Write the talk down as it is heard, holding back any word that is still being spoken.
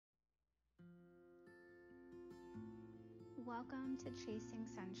Welcome to Chasing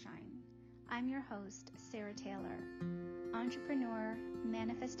Sunshine. I'm your host, Sarah Taylor, entrepreneur,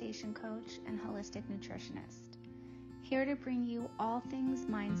 manifestation coach, and holistic nutritionist. Here to bring you all things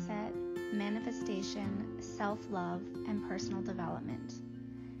mindset, manifestation, self-love, and personal development.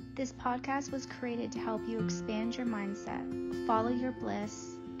 This podcast was created to help you expand your mindset, follow your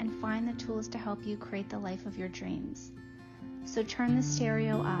bliss, and find the tools to help you create the life of your dreams. So turn the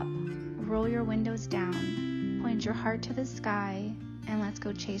stereo up, roll your windows down, point your heart to the sky, and let's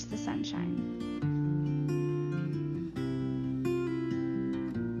go chase the sunshine.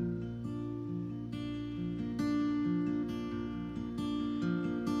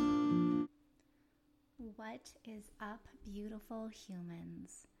 What is up, beautiful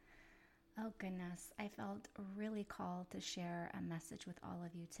humans? Oh goodness, I felt really called to share a message with all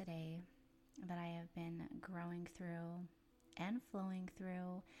of you today that I have been growing through and flowing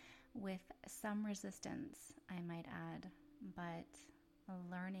through with some resistance, I might add, but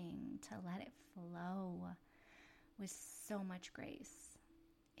learning to let it flow with so much grace.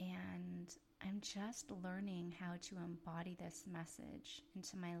 And I'm just learning how to embody this message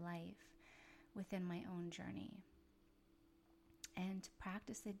into my life within my own journey and to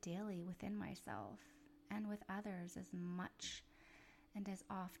practice it daily within myself and with others as much and as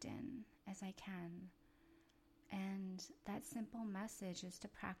often as I can. And that simple message is to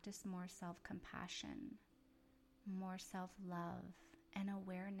practice more self-compassion, more self-love and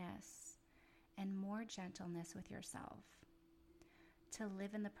awareness, and more gentleness with yourself. To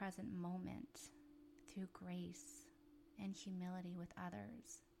live in the present moment through grace and humility with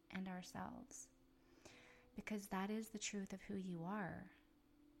others and ourselves. Because that is the truth of who you are.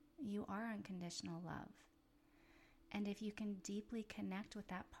 You are unconditional love. And if you can deeply connect with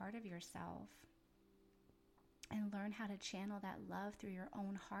that part of yourself, and learn how to channel that love through your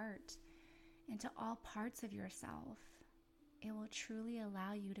own heart into all parts of yourself, it will truly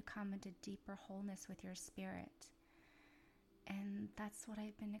allow you to come into deeper wholeness with your spirit. And that's what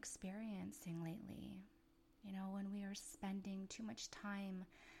I've been experiencing lately. You know, when we are spending too much time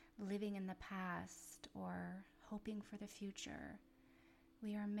living in the past or hoping for the future,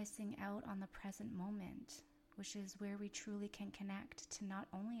 we are missing out on the present moment, which is where we truly can connect to not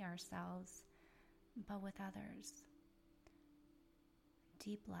only ourselves, but with others.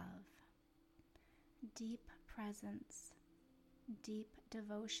 Deep love, deep presence, deep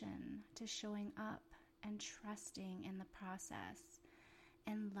devotion to showing up and trusting in the process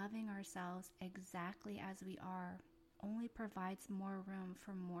and loving ourselves exactly as we are only provides more room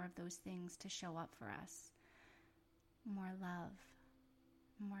for more of those things to show up for us. More love,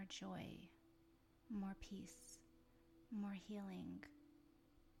 more joy, more peace, more healing.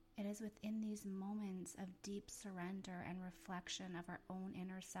 It is within these moments of deep surrender and reflection of our own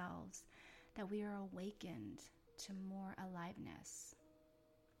inner selves that we are awakened to more aliveness,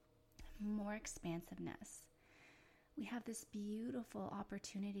 more expansiveness. We have this beautiful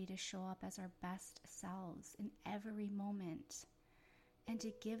opportunity to show up as our best selves in every moment and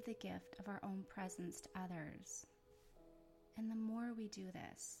to give the gift of our own presence to others. And the more we do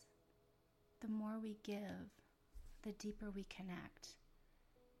this, the more we give, the deeper we connect.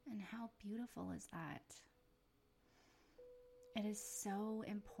 And how beautiful is that? It is so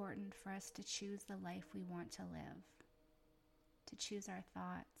important for us to choose the life we want to live, to choose our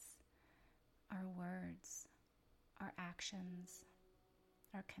thoughts, our words, our actions,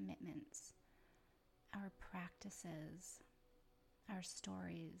 our commitments, our practices, our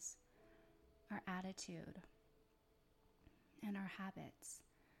stories, our attitude, and our habits.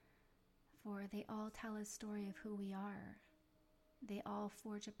 For they all tell a story of who we are. They all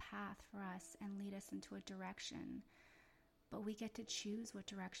forge a path for us and lead us into a direction, but we get to choose what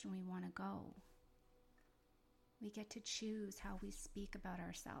direction we want to go. We get to choose how we speak about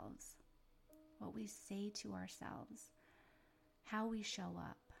ourselves, what we say to ourselves, how we show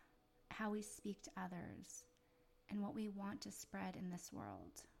up, how we speak to others, and what we want to spread in this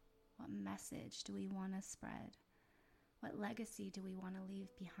world. What message do we want to spread? What legacy do we want to leave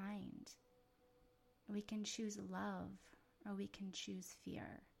behind? We can choose love, or we can choose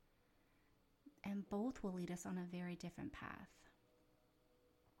fear. And both will lead us on a very different path.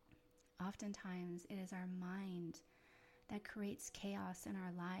 Oftentimes, it is our mind that creates chaos in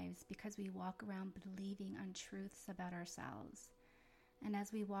our lives because we walk around believing untruths about ourselves. And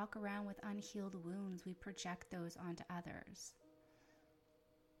as we walk around with unhealed wounds, we project those onto others.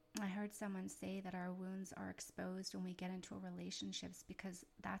 I heard someone say that our wounds are exposed when we get into relationships because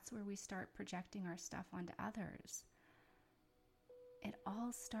that's where we start projecting our stuff onto others. It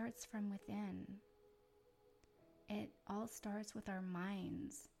all starts from within. It all starts with our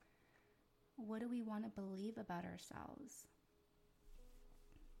minds. What do we want to believe about ourselves?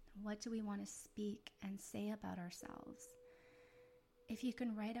 What do we want to speak and say about ourselves? If you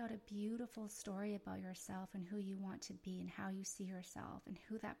can write out a beautiful story about yourself and who you want to be and how you see yourself and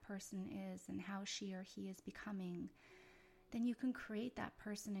who that person is and how she or he is becoming, then you can create that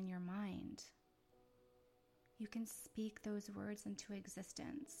person in your mind. You can speak those words into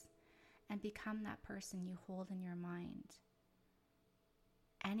existence and become that person you hold in your mind.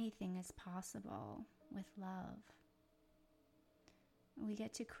 Anything is possible with love. We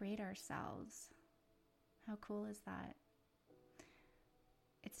get to create ourselves. How cool is that?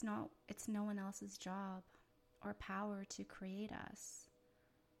 It's no one else's job or power to create us.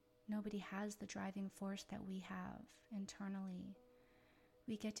 Nobody has the driving force that we have internally.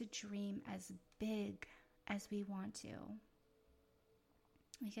 We get to dream as big as we want to.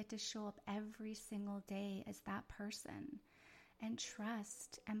 We get to show up every single day as that person and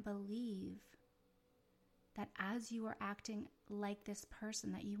trust and believe that as you are acting like this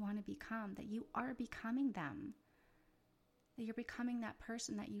person that you want to become, that you are becoming them. That you're becoming that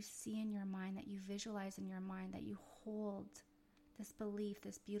person that you see in your mind, that you visualize in your mind, that you hold this belief,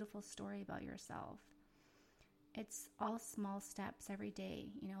 this beautiful story about yourself. It's all small steps every day,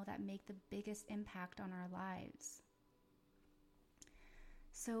 that make the biggest impact on our lives.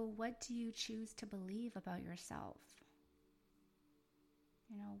 So what do you choose to believe about yourself?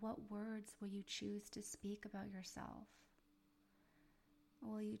 What words will you choose to speak about yourself?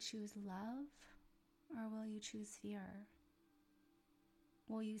 Will you choose love or will you choose fear?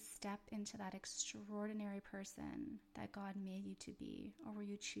 Will you step into that extraordinary person that God made you to be, or will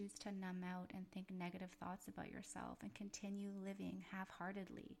you choose to numb out and think negative thoughts about yourself and continue living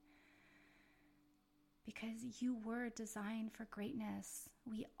half-heartedly? Because you were designed for greatness.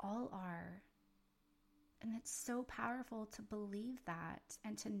 We all are. And it's so powerful to believe that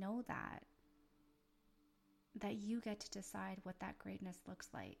and to know that you get to decide what that greatness looks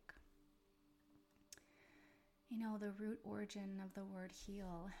like. The root origin of the word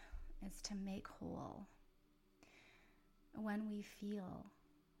heal is to make whole. When we feel,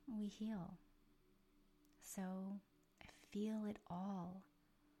 we heal. So feel it all.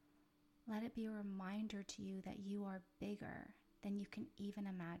 Let it be a reminder to you that you are bigger than you can even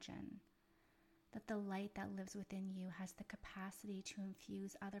imagine. That the light that lives within you has the capacity to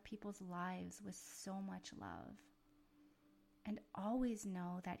infuse other people's lives with so much love. And always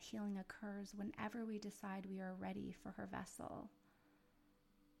know that healing occurs whenever we decide we are ready for her vessel.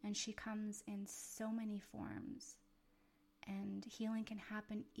 And she comes in so many forms. And healing can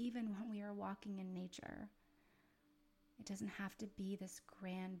happen even when we are walking in nature. It doesn't have to be this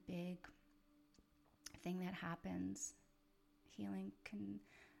grand, big thing that happens. Healing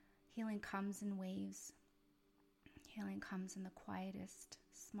comes in waves. Healing comes in the quietest,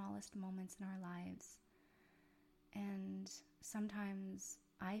 smallest moments in our lives. And sometimes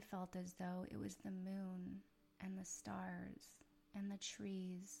I felt as though it was the moon and the stars and the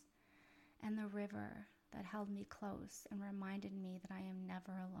trees and the river that held me close and reminded me that I am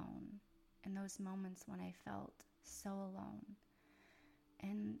never alone in those moments when I felt so alone.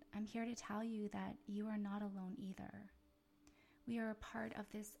 And I'm here to tell you that you are not alone either. We are a part of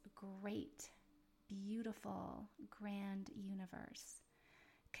this great, beautiful, grand universe,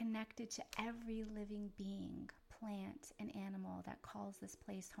 connected to every living being, plant, and animal that calls this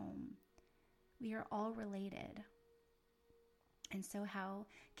place home. We are all related. And so how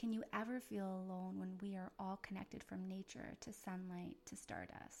can you ever feel alone when we are all connected from nature to sunlight to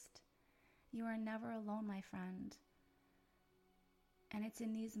stardust? You are never alone, my friend. And it's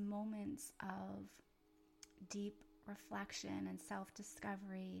in these moments of deep reflection and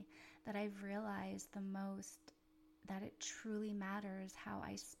self-discovery that I've realized the most that it truly matters how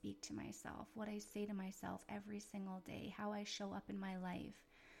I speak to myself, what I say to myself every single day, how I show up in my life,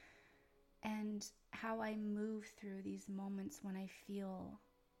 and how I move through these moments when I feel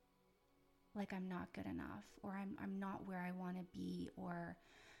like I'm not good enough, or I'm not where I want to be, or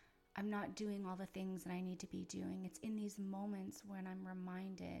I'm not doing all the things that I need to be doing. It's in these moments when I'm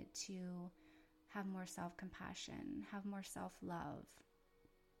reminded to have more self-compassion, have more self-love,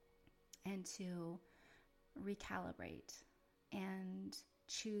 and to recalibrate and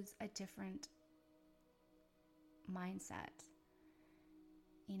choose a different mindset.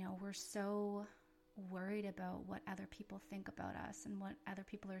 We're so worried about what other people think about us and what other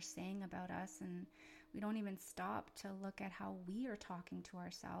people are saying about us, and we don't even stop to look at how we are talking to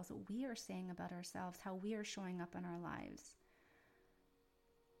ourselves, what we are saying about ourselves, how we are showing up in our lives.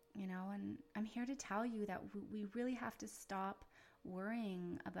 And I'm here to tell you that we really have to stop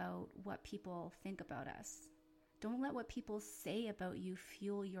worrying about what people think about us. Don't let what people say about you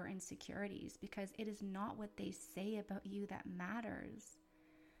fuel your insecurities, because it is not what they say about you that matters.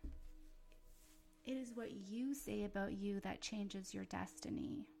 It is what you say about you that changes your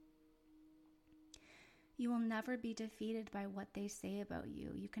destiny. You will never be defeated by what they say about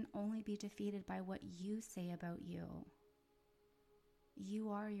you. You can only be defeated by what you say about you. You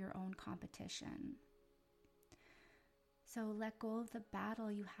are your own competition. So let go of the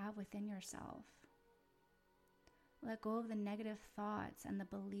battle you have within yourself. Let go of the negative thoughts and the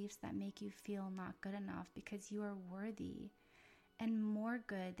beliefs that make you feel not good enough, because you are worthy and more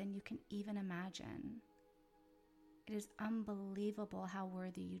good than you can even imagine. It is unbelievable how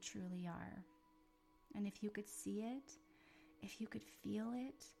worthy you truly are. And if you could see it, if you could feel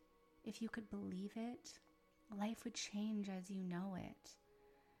it, if you could believe it, life would change as you know it.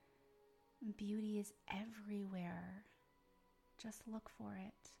 Beauty is everywhere. Just look for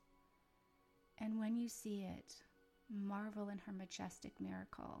it. And when you see it, marvel in her majestic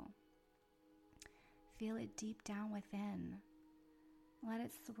miracle. Feel it deep down within. Let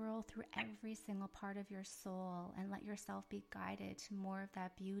it swirl through every single part of your soul, and let yourself be guided to more of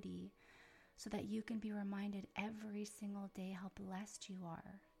that beauty, so that you can be reminded every single day how blessed you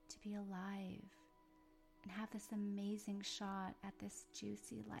are to be alive and have this amazing shot at this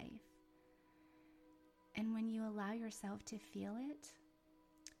juicy life. And when you allow yourself to feel it,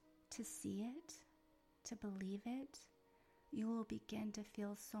 to see it, to believe it, you will begin to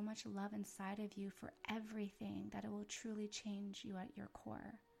feel so much love inside of you for everything that it will truly change you at your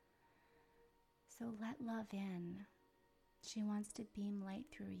core. So let love in. She wants to beam light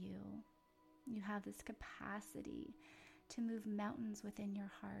through you. You have this capacity to move mountains within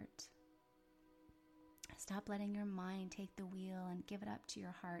your heart. Stop letting your mind take the wheel and give it up to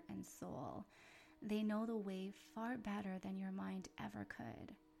your heart and soul. They know the way far better than your mind ever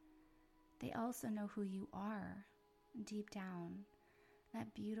could. They also know who you are deep down,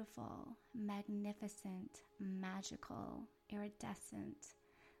 that beautiful, magnificent, magical, iridescent,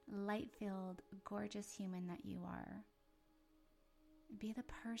 light-filled, gorgeous human that you are. Be the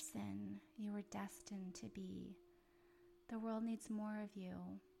person you were destined to be. The world needs more of you.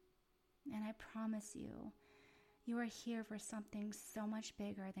 And I promise you, you are here for something so much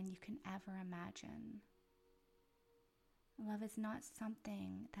bigger than you can ever imagine. Love is not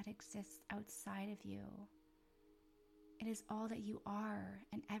something that exists outside of you. It is all that you are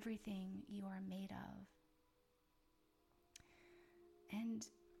and everything you are made of. And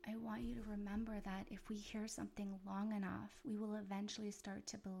I want you to remember that if we hear something long enough, we will eventually start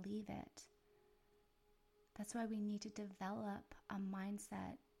to believe it. That's why we need to develop a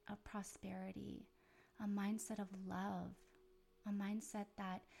mindset of prosperity, a mindset of love, a mindset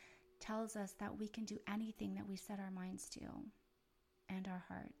that tells us that we can do anything that we set our minds to and our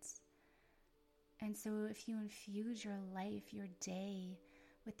hearts. And so if you infuse your life, your day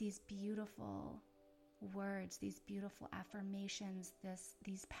with these beautiful words, these beautiful affirmations,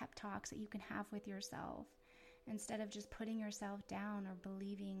 these pep talks that you can have with yourself, instead of just putting yourself down or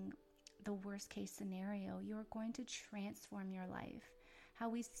believing the worst case scenario, you're going to transform your life. How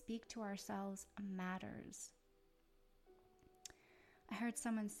we speak to ourselves matters. I heard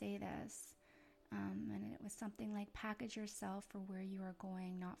someone say this, and it was something like, package yourself for where you are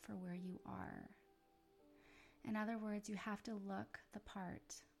going, not for where you are. In other words, you have to look the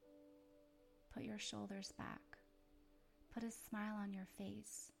part. Put your shoulders back. Put a smile on your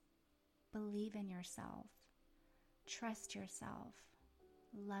face. Believe in yourself. Trust yourself.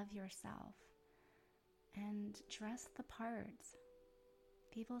 Love yourself. And dress the part.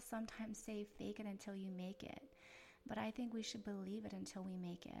 People sometimes say fake it until you make it, but I think we should believe it until we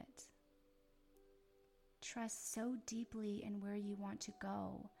make it. Trust so deeply in where you want to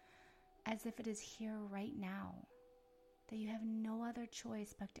go, as if it is here right now, that you have no other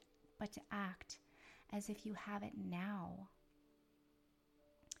choice but to act as if you have it now.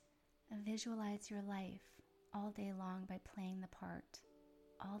 Visualize your life all day long by playing the part,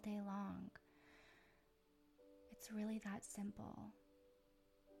 all day long. It's really that simple.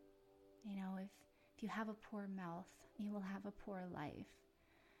 You know, if you have a poor mouth, you will have a poor life.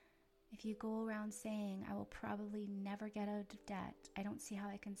 If you go around saying, I will probably never get out of debt, I don't see how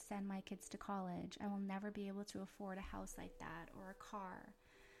I can send my kids to college, I will never be able to afford a house like that or a car.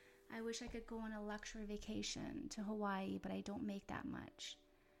 I wish I could go on a luxury vacation to Hawaii, but I don't make that much.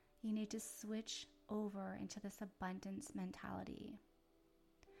 You need to switch over into this abundance mentality.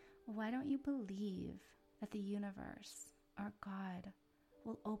 Why don't you believe that the universe, or God,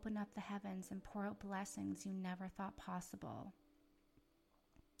 will open up the heavens and pour out blessings you never thought possible?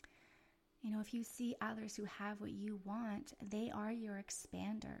 You know, if you see others who have what you want, they are your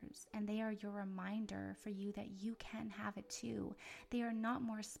expanders, and they are your reminder for you that you can have it too. They are not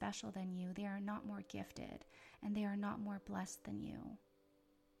more special than you. They are not more gifted, and they are not more blessed than you.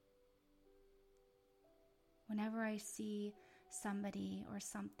 Whenever I see somebody or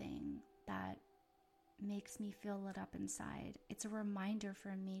something that makes me feel lit up inside, it's a reminder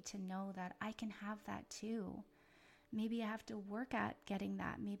for me to know that I can have that too. Maybe I have to work at getting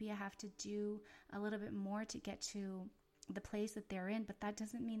that. Maybe I have to do a little bit more to get to the place that they're in, but that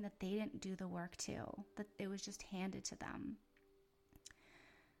doesn't mean that they didn't do the work too, that it was just handed to them.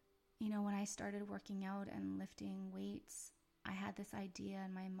 You know, when I started working out and lifting weights, I had this idea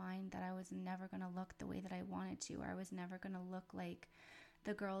in my mind that I was never going to look the way that I wanted to, or I was never going to look like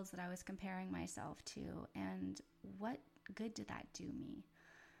the girls that I was comparing myself to. And what good did that do me?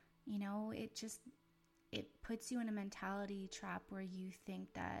 You know, it puts you in a mentality trap where you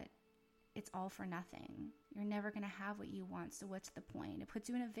think that it's all for nothing. You're never going to have what you want, so what's the point? It puts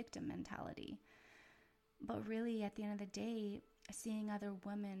you in a victim mentality. But really, at the end of the day, seeing other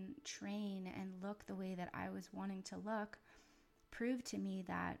women train and look the way that I was wanting to look proved to me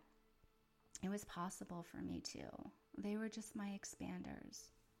that it was possible for me too. They were just my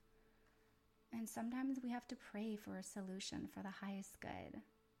expanders. And sometimes we have to pray for a solution for the highest good.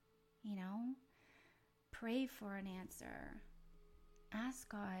 You know? Pray for an answer. Ask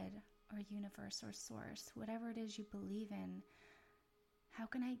God or universe or source, whatever it is you believe in, how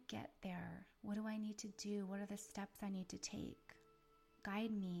can I get there? What do I need to do? What are the steps I need to take?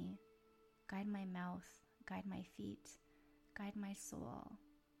 Guide me. Guide my mouth. Guide my feet. Guide my soul.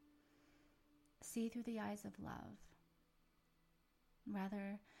 See through the eyes of love,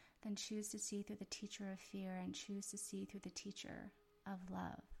 rather than choose to see through the teacher of fear and choose to see through the teacher of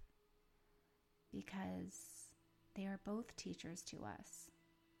love, because they are both teachers to us.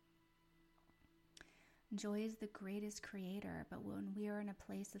 Joy is the greatest creator, but when we are in a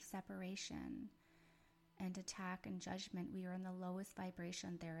place of separation and attack and judgment, we are in the lowest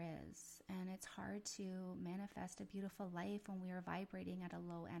vibration there is. And it's hard to manifest a beautiful life when we are vibrating at a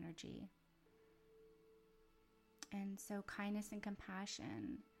low energy. And so kindness and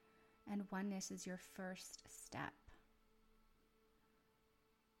compassion and oneness is your first step.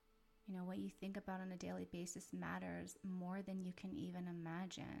 You know, what you think about on a daily basis matters more than you can even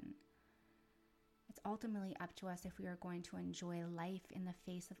imagine. It's ultimately up to us if we are going to enjoy life in the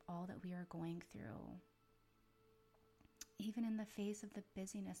face of all that we are going through. Even in the face of the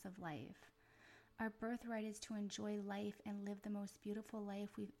busyness of life, our birthright is to enjoy life and live the most beautiful life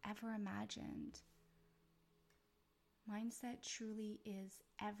we've ever imagined. Mindset truly is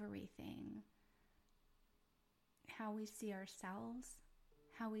everything. How we see ourselves,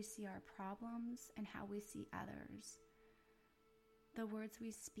 how we see our problems, and how we see others. The words we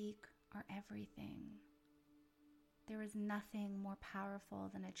speak are everything. There is nothing more powerful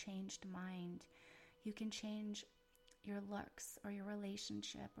than a changed mind. You can change your looks or your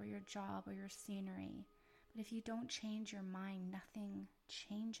relationship or your job or your scenery, but if you don't change your mind, nothing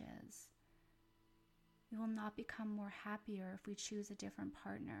changes. We will not become more happier if we choose a different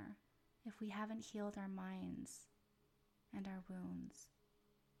partner, if we haven't healed our minds and our wounds.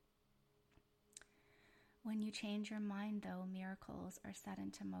 When you change your mind, though, miracles are set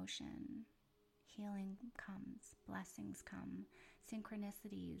into motion. Healing comes, blessings come,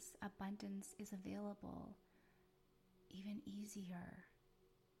 synchronicities, abundance is available, even easier.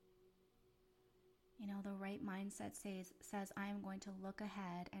 You know, the right mindset says, I am going to look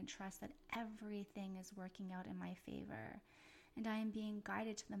ahead and trust that everything is working out in my favor. And I am being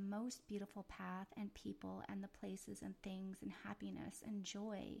guided to the most beautiful path and people and the places and things and happiness and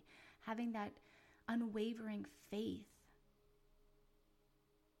joy. Having that unwavering faith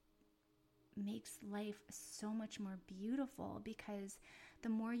makes life so much more beautiful, because the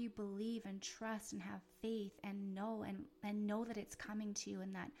more you believe and trust and have faith and know that it's coming to you,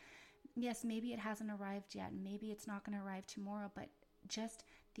 and that yes, maybe it hasn't arrived yet, maybe it's not going to arrive tomorrow, but just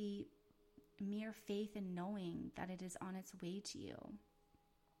the mere faith in knowing that it is on its way to you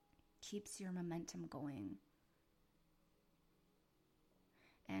keeps your momentum going.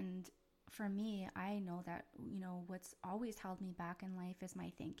 And for me, I know that, you know, what's always held me back in life is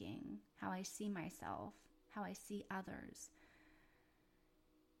my thinking, how I see myself, how I see others.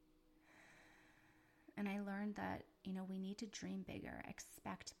 And I learned that, you know, we need to dream bigger,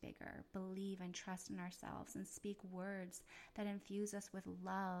 expect bigger, believe and trust in ourselves, and speak words that infuse us with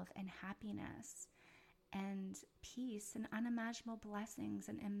love and happiness and peace and unimaginable blessings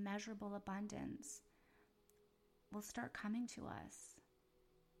and immeasurable abundance will start coming to us.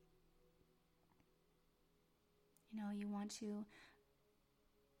 You know, you want to,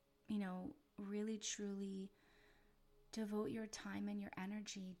 you know, really truly devote your time and your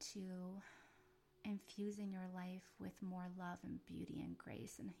energy to infusing your life with more love and beauty and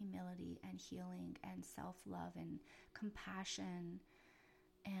grace and humility and healing and self-love and compassion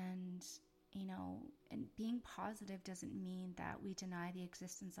and and being positive doesn't mean that we deny the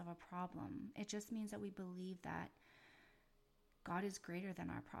existence of a problem. It just means that we believe that God is greater than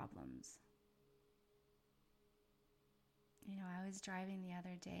our problems. I was driving the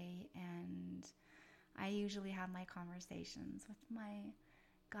other day, and I usually have my conversations with my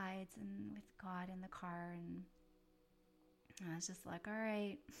guides and with God in the car, and I was just like, all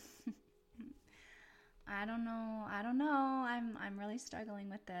right, I don't know. I'm really struggling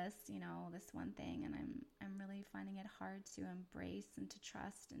with this, this one thing, and I'm really finding it hard to embrace and to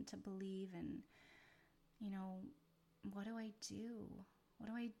trust and to believe, and what do I do? What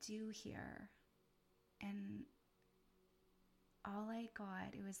do I do here? And all I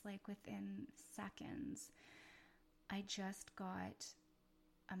got, it was like within seconds, I just got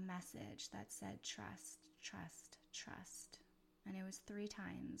a message that said trust, trust, trust. And it was 3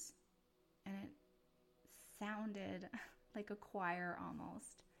 times. And it sounded like a choir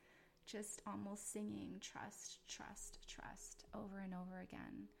almost. Just almost singing trust, trust, trust over and over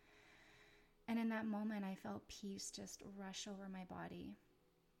again. And in that moment, I felt peace just rush over my body.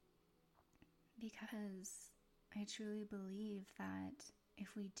 Because I truly believe that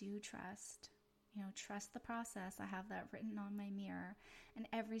if we do trust the process. I have that written on my mirror. And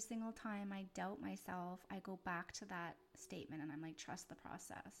every single time I doubt myself, I go back to that statement and I'm like, trust the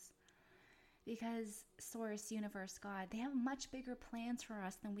process. Because Source, Universe, God, they have much bigger plans for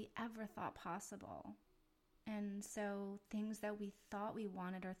us than we ever thought possible. And so things that we thought we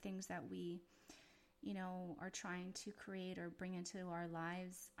wanted are things that we are trying to create or bring into our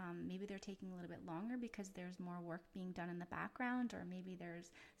lives. Maybe they're taking a little bit longer because there's more work being done in the background, or maybe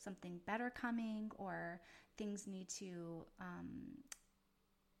there's something better coming, or things need to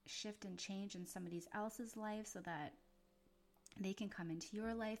shift and change in somebody else's life so that they can come into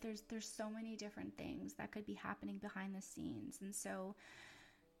your life. There's so many different things that could be happening behind the scenes. And so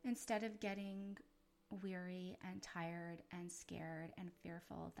instead of getting weary and tired and scared and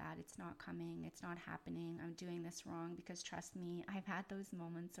fearful that it's not coming, it's not happening, I'm doing this wrong, because trust me, I've had those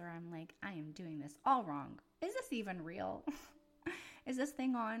moments where I'm like, I am doing this all wrong. Is this even real? Is this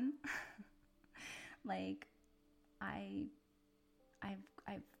thing on? Like I've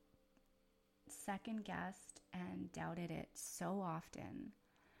second guessed and doubted it so often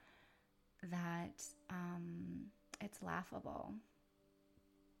that it's laughable.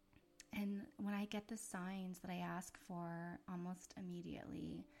 And when I get the signs that I ask for almost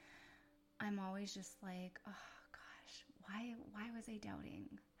immediately, I'm always just like, oh gosh, why was I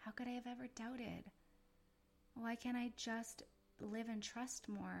doubting? How could I have ever doubted? Why can't I just live and trust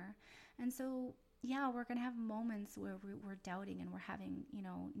more? And so, yeah, we're going to have moments where we're doubting and we're having,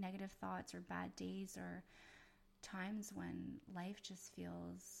 negative thoughts or bad days or times when life just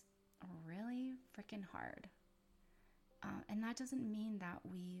feels really freaking hard. And that doesn't mean that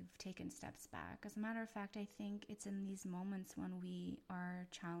we've taken steps back. As a matter of fact, I think it's in these moments when we are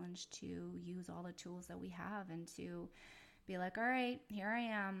challenged to use all the tools that we have and to be like, all right, here I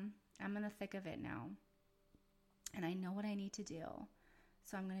am. I'm in the thick of it now. And I know what I need to do.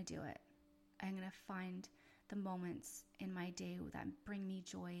 So I'm going to do it. I'm going to find the moments in my day that bring me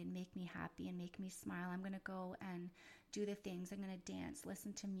joy and make me happy and make me smile. I'm going to go and do the things. I'm going to dance,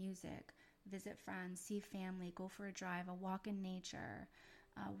 listen to music, visit friends, see family, go for a drive, a walk in nature,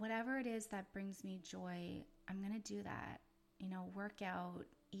 whatever it is that brings me joy, I'm going to do that. Work out,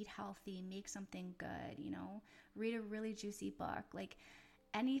 eat healthy, make something good, read a really juicy book. Like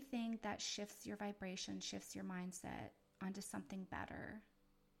anything that shifts your vibration, shifts your mindset onto something better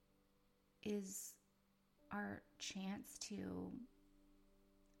is our chance to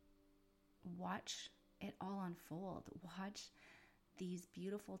watch it all unfold, watch these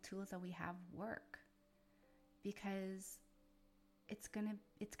beautiful tools that we have work, because it's gonna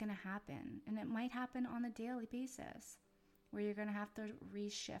happen, and it might happen on a daily basis where you're gonna have to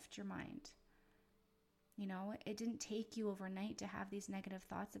reshift your mind. It didn't take you overnight to have these negative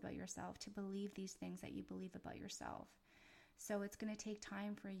thoughts about yourself, to believe these things that you believe about yourself. So it's gonna take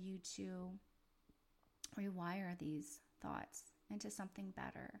time for you to rewire these thoughts into something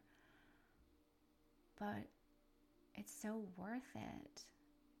better. But it's so worth it.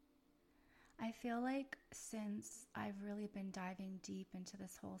 I feel like since I've really been diving deep into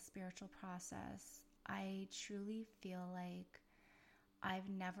this whole spiritual process, I truly feel like I've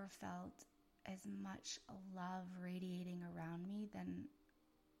never felt as much love radiating around me than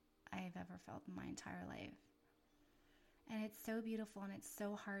I've ever felt in my entire life. And it's so beautiful, and it's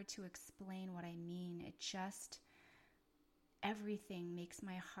so hard to explain what I mean. Everything makes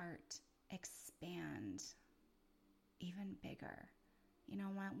my heart expand even bigger.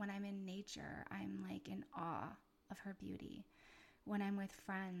 When I'm in nature, I'm like in awe of her beauty. When I'm with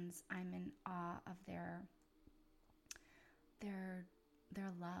friends, I'm in awe of their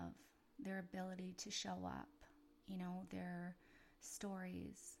love, their ability to show up, their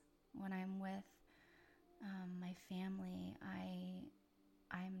stories. When I'm with my family,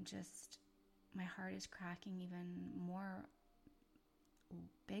 I'm just, my heart is cracking even more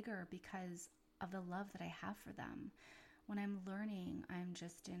bigger because of the love that I have for them. When I'm learning, I'm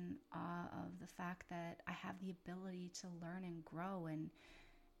just in awe of the fact that I have the ability to learn and grow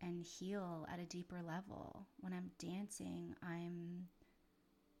and heal at a deeper level. When I'm dancing, I'm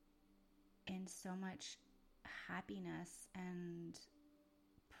in so much happiness and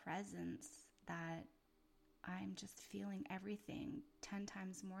presence that I'm just feeling everything 10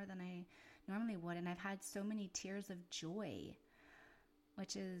 times more than I normally would. And I've had so many tears of joy,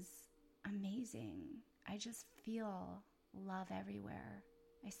 which is amazing. I just feel love everywhere.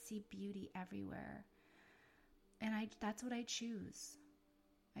 I see beauty everywhere. And that's what I choose.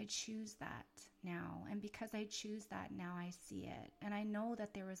 I choose that now. And because I choose that now, I see it. And I know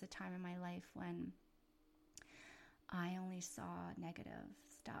that there was a time in my life when I only saw negative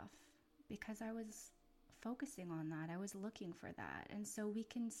stuff because I was focusing on that. I was looking for that. And so we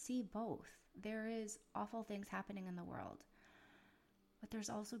can see both. There is awful things happening in the world, but there's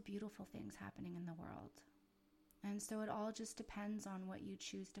also beautiful things happening in the world. And so it all just depends on what you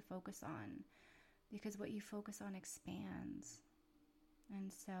choose to focus on, because what you focus on expands.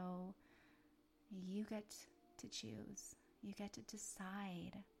 And so you get to choose. You get to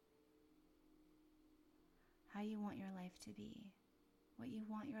decide how you want your life to be, what you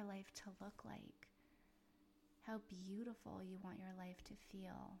want your life to look like, how beautiful you want your life to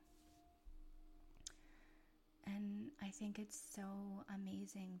feel. And I think it's so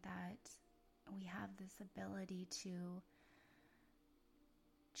amazing that we have this ability to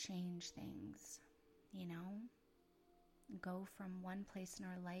change things, go from one place in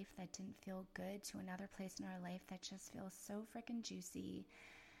our life that didn't feel good to another place in our life that just feels so freaking juicy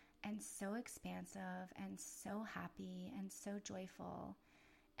and so expansive and so happy and so joyful.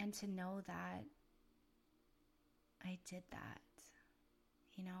 And to know that I did that,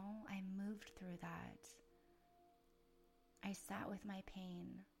 I moved through that. I sat with my pain,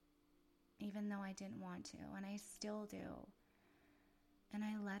 even though I didn't want to, and I still do. And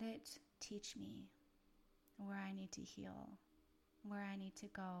I let it teach me where I need to heal, where I need to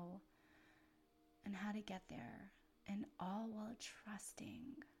go, and how to get there. And all while trusting,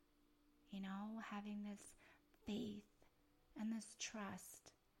 having this faith and this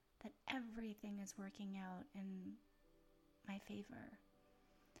trust that everything is working out in my favor.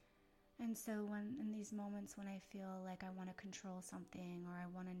 And so when in these moments when I feel like I want to control something, or I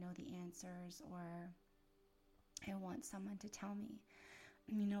want to know the answers, or I want someone to tell me,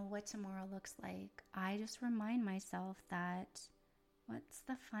 what tomorrow looks like, I just remind myself that what's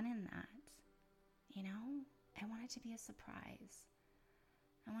the fun in that? I want it to be a surprise.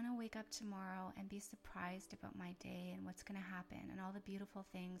 I want to wake up tomorrow and be surprised about my day and what's going to happen and all the beautiful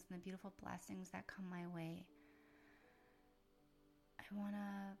things and the beautiful blessings that come my way. I want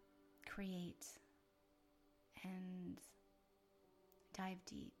to create and dive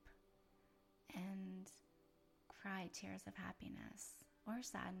deep and cry tears of happiness or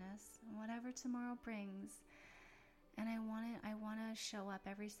sadness, whatever tomorrow brings. And I want to show up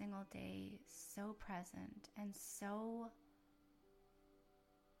every single day so present and so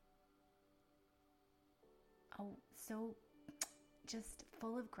just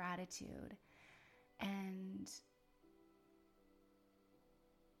full of gratitude, and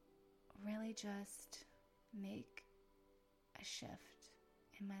really just make a shift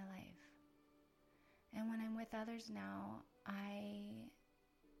in my life. And when I'm with others now, I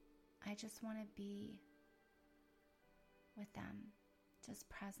just want to be with them, just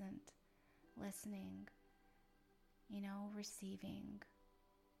present, listening, receiving,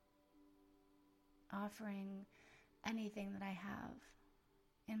 offering anything that I have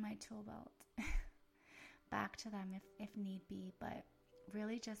in my tool belt back to them if need be, but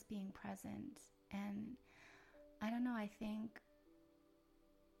really just being present. And I don't know, I think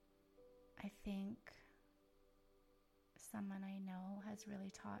someone I know has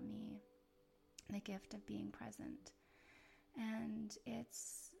really taught me the gift of being present. And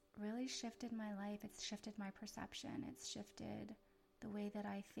it's really shifted my life. It's shifted my perception. It's shifted the way that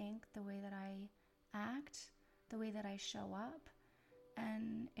I think, the way that I act, the way that I show up.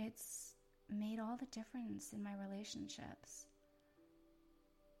 And it's made all the difference in my relationships.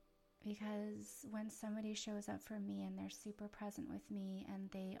 Because when somebody shows up for me and they're super present with me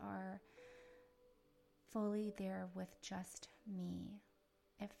and they are fully there with just me,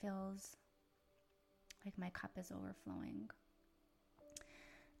 it feels like my cup is overflowing.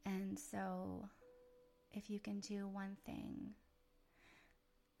 And so if you can do one thing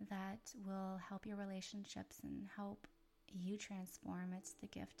that will help your relationships and help you transform, it's the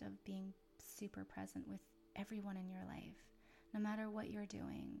gift of being super present with everyone in your life, no matter what you're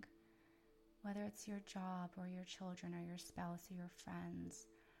doing, whether it's your job or your children or your spouse or your friends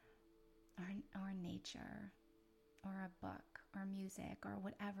or nature or a book or music or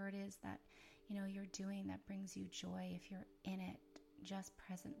whatever it is that you're doing that brings you joy. If you're in it, just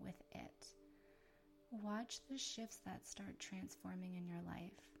present with it, watch the shifts that start transforming in your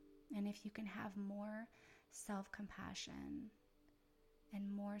life. And if you can have more self-compassion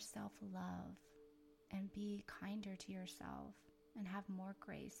and more self-love and be kinder to yourself and have more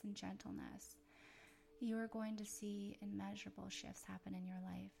grace and gentleness, you are going to see immeasurable shifts happen in your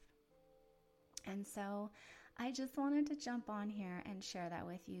life. And so I just wanted to jump on here and share that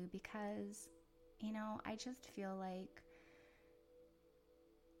with you because, I just feel like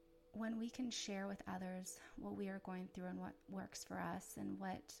when we can share with others what we are going through and what works for us and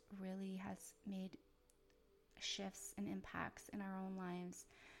what really has made shifts and impacts in our own lives,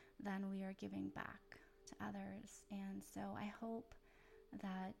 then we are giving back to others. And so I hope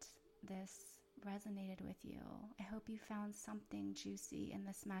that this resonated with you. I hope you found something juicy in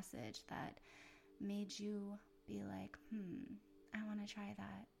this message that made you be like, I want to try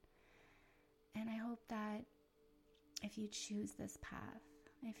that. And I hope that if you choose this path,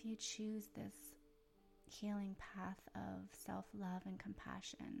 if you choose this healing path of self-love and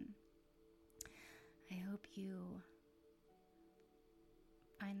compassion, I hope you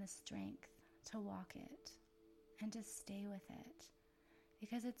find the strength to walk it and to stay with it,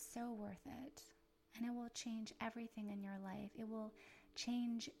 because it's so worth it, and it will change everything in your life. It will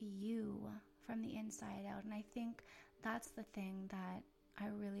change you from the inside out. And I think that's the thing that I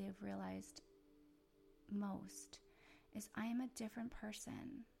really have realized most is I am a different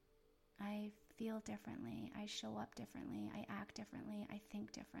person. I feel differently. I show up differently. I act differently. I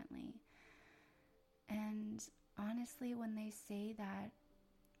think differently. And honestly, when they say that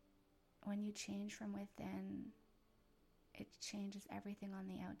when you change from within, it changes everything on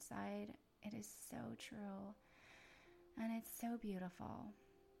the outside, it is so true. And it's so beautiful.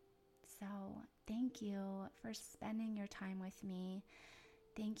 So thank you for spending your time with me.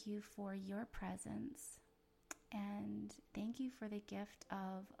 Thank you for your presence. And thank you for the gift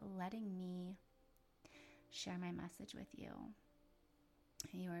of letting me share my message with you.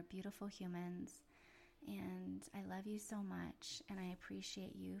 You are beautiful humans, and I love you so much, and I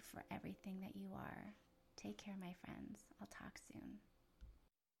appreciate you for everything that you are. Take care, my friends. I'll talk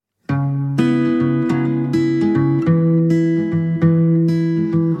soon.